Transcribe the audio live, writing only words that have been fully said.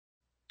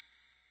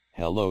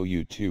Hello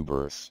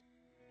YouTubers.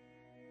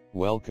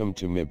 Welcome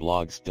to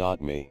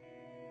myblogs.me.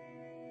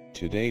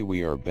 Today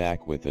we are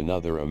back with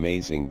another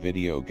amazing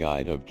video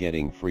guide of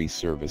getting free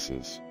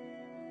services.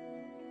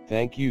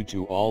 Thank you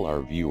to all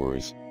our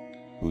viewers,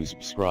 who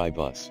subscribe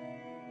us.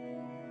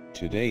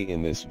 Today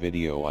in this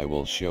video I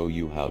will show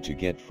you how to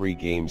get free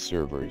game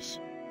servers.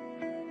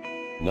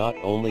 Not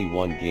only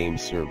one game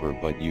server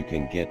but you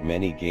can get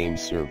many game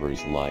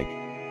servers like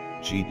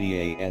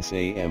GTA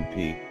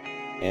Samp,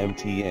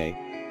 MTA,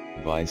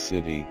 Vice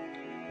City,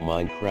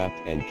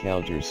 Minecraft and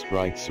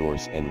Counter-Strike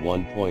Source and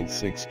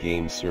 1.6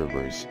 game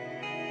servers.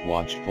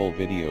 Watch full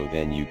video,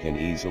 then you can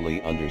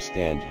easily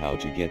understand how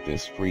to get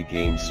this free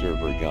game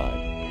server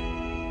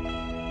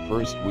guide.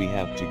 First we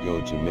have to go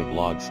to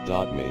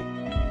myblogs.me.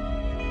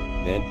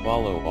 Then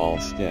follow all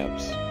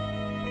steps.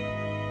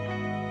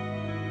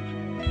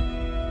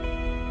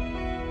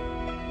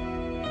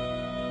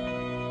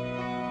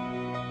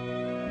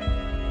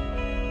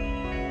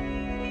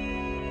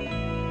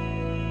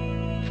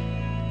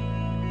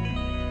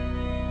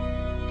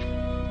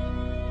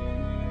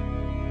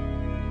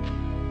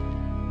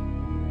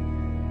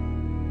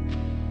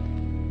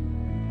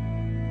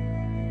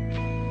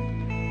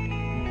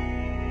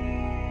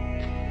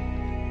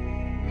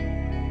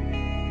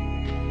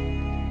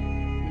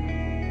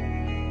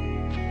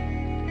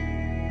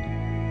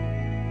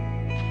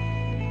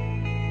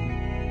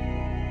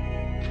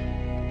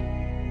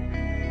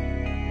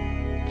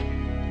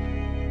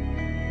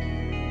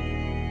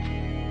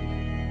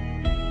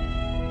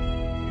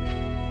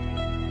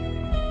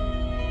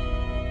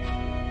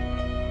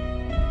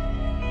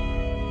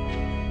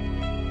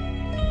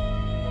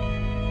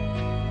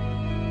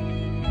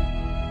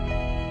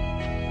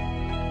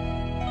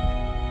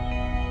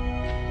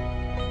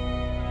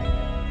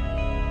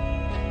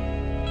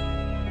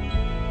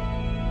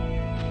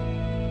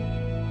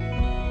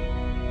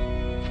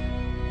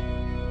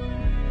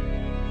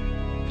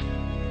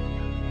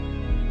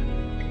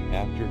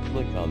 After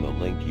click on the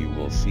link you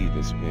will see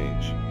this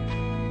page.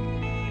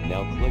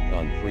 Now click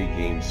on free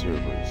game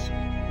servers.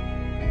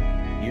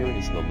 Here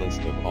is the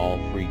list of all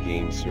free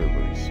game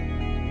servers.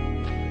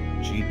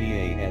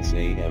 GTA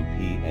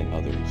Samp and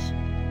others.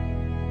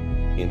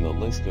 In the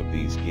list of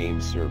these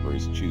game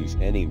servers choose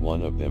any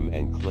one of them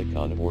and click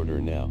on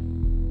order now.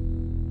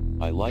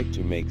 I like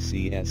to make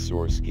CS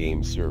Source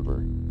game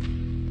server.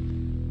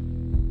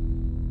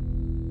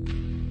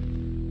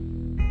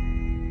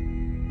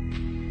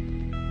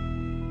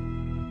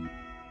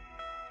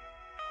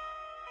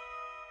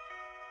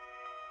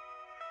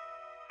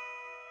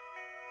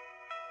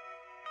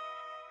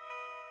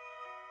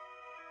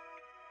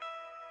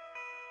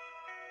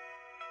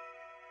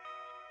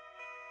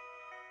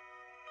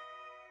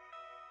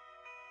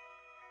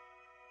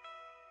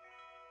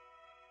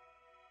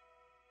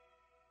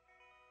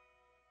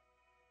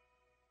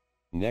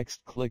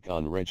 Next click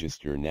on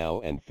register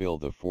now and fill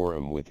the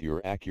form with your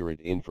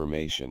accurate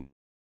information.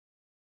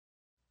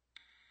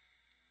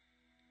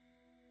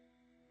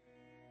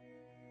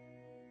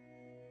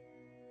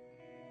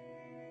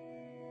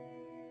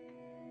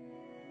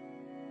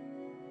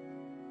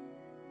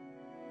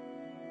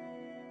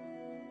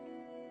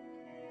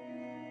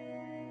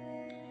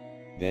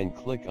 Then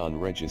click on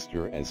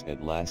register as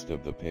at last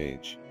of the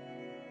page.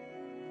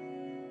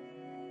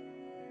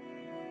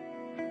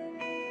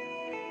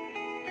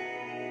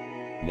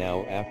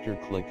 Now after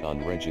click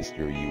on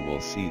register you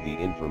will see the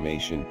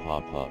information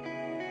pop up.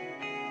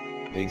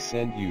 They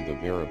send you the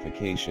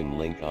verification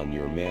link on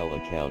your mail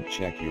account.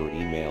 Check your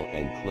email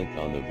and click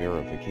on the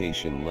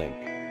verification link.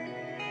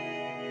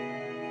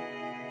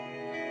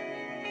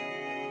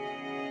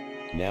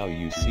 Now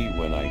you see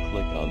when I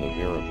click on the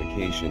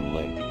verification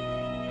link.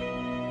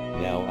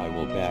 Now I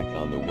will back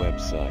on the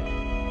website.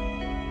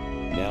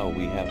 Now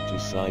we have to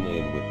sign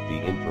in with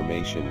the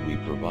information we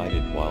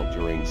provided while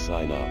during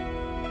sign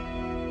up.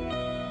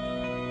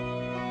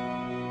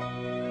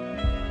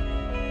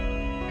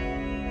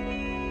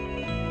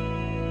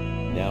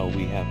 Now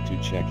we have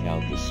to check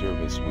out the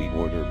service we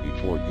order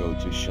before go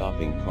to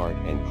shopping cart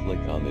and click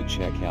on the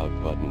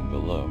checkout button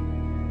below.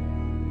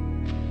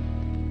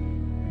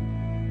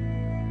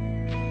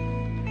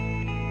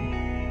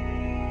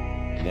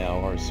 Now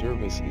our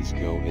service is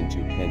go into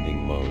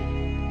pending mode.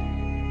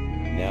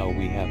 Now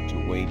we have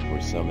to wait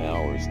for some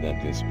hours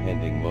that this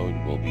pending mode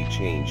will be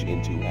changed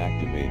into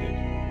activated.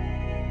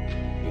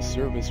 The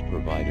service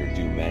provider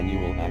do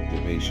manual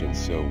activation,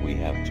 so we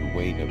have to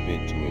wait a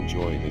bit to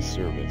enjoy this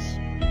service.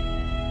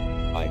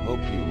 I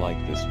hope you like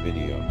this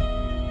video.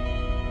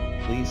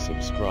 Please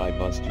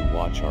subscribe us to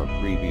watch our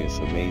previous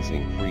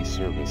amazing free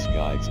service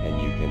guides, and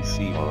you can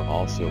see our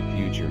also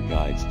future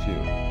guides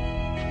too.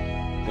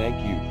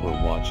 Thank you for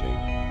watching.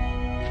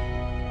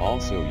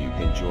 Also you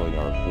can join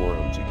our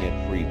forum to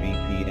get free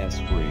VPS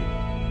free.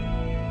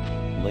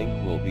 Link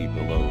will be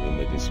below in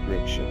the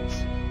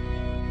descriptions.